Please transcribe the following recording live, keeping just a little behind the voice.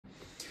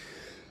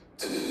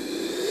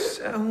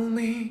Tell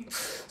me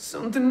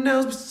something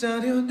else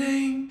beside your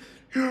name.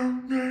 Your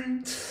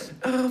name.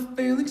 Our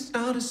feelings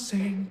are the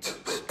same.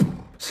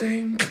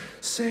 Same,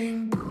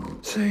 same,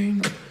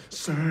 same,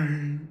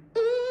 same.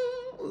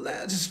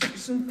 Let's just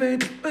face and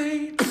fade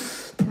away.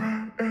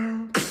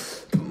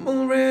 I'm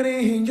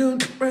already in your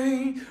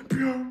brain,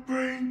 pure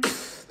brain.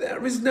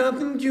 There is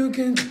nothing you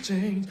can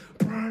change.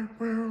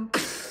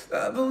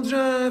 I will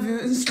drive you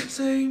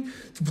insane.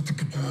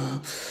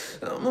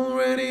 I'm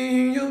already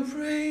in your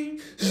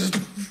brain.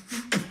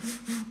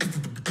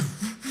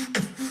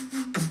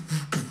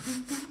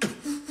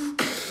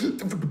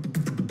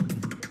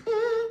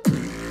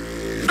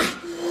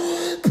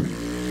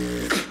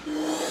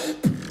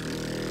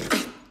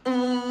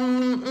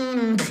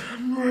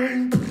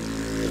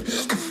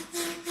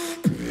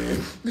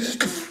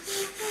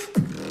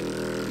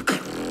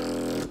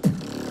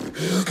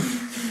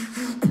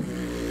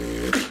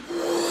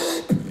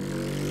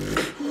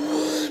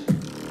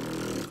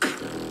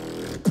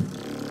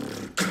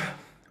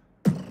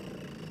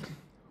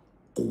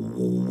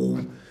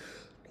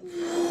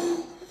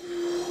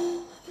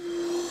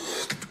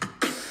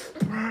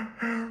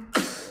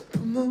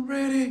 I'm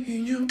already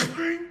in your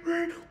brain,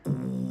 brain.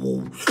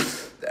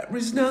 There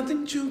is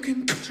nothing you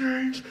can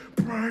change,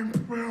 brain,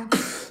 brain.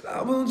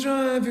 I will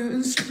drive you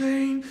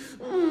insane,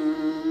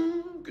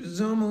 cause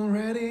I'm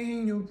already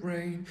in your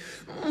brain.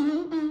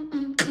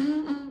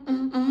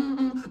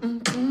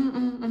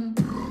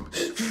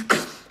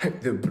 Hey,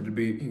 there better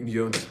be in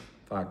your...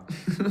 Fuck.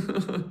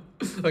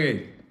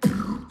 Okay.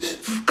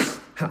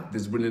 Ha,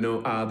 there's really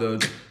no other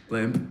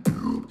blame.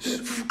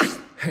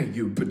 Hey,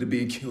 you better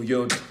be kill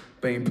your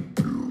babe.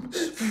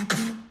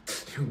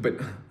 You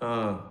better...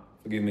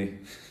 forgive me.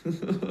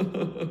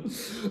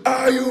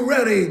 Are you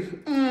ready?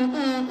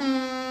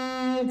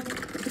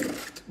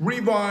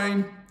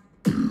 Rewind.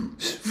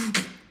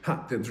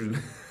 Ha, that's really...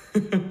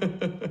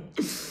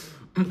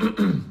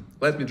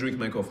 Let me drink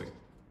my coffee.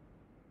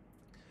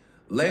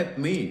 Let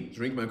me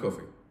drink my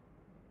coffee.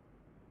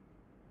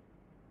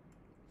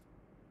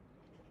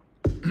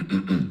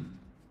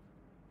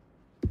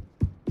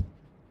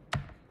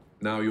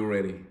 Now you're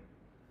ready.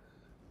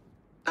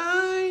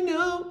 I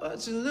know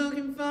what you're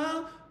looking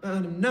for, but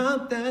I'm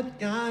not that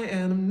guy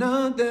and I'm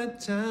not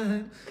that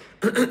type.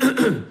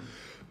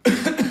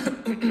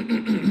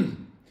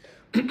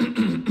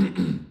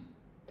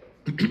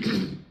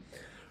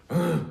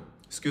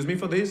 Excuse me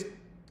for this,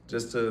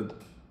 just a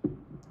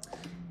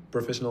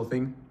professional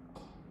thing.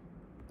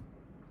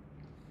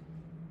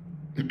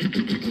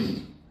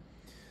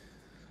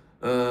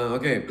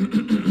 Okay.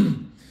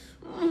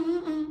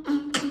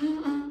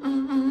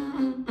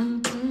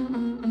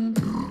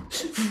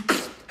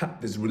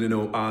 There's really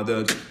no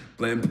other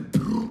plan.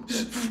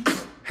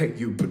 Hey,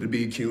 you better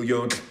be kill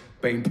your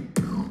pain.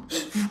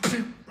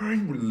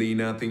 Really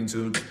nothing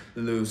to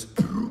lose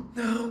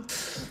now.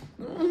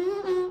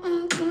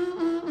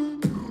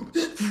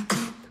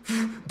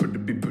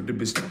 Better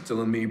be stop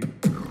telling me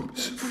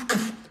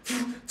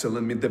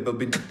that will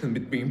be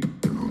between.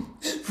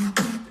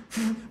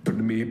 Put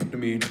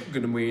me,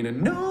 gonna win. I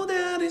know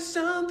that it's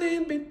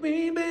something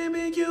between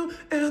baby you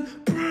and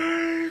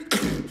brain.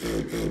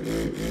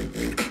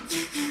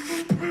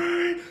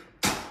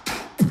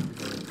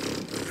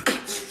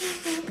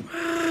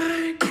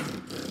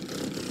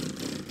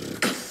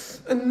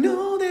 I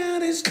know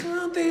that it's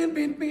something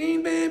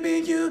between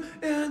baby you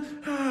and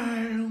I.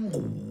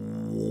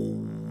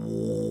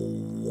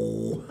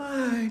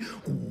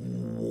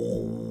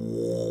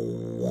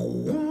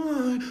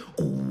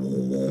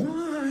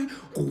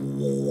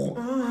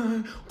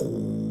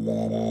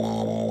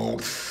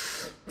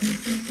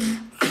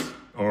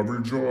 I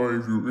will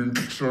drive you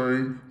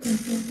insane.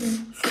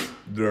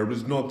 There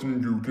is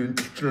nothing you can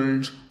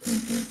change.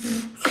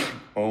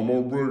 I'm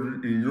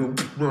already in your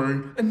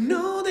brain. I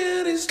know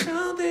that it's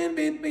something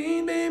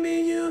between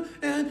baby you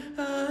and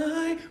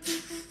I.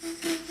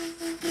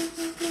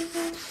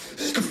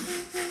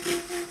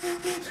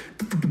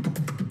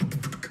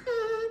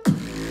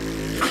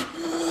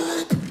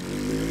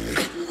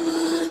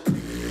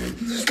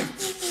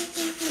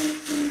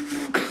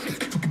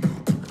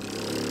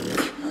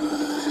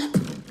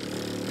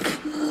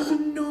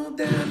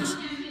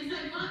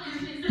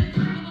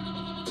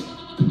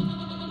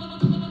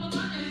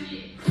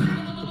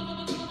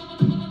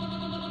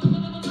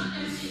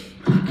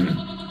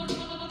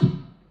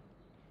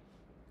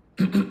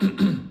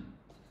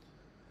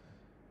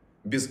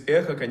 Без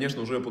эха,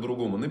 конечно, уже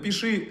по-другому.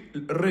 Напиши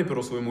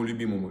рэперу своему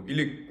любимому.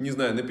 Или, не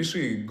знаю,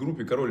 напиши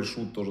группе Король и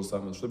Шут то же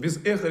самое. Что без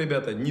эха,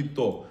 ребята, не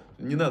то.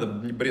 Не надо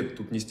бред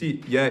тут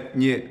нести. Я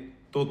не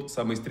тот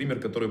самый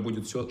стример, который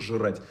будет все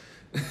жрать.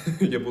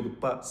 Я буду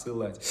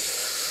посылать.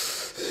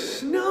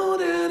 Know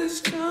that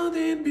it's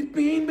something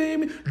between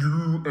baby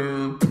you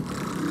and...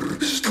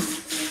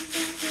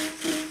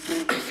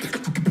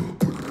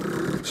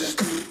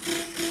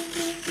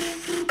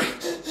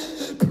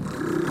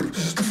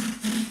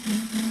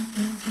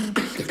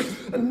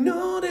 I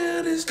know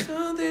that it's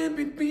something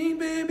between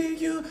baby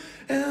you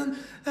and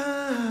I.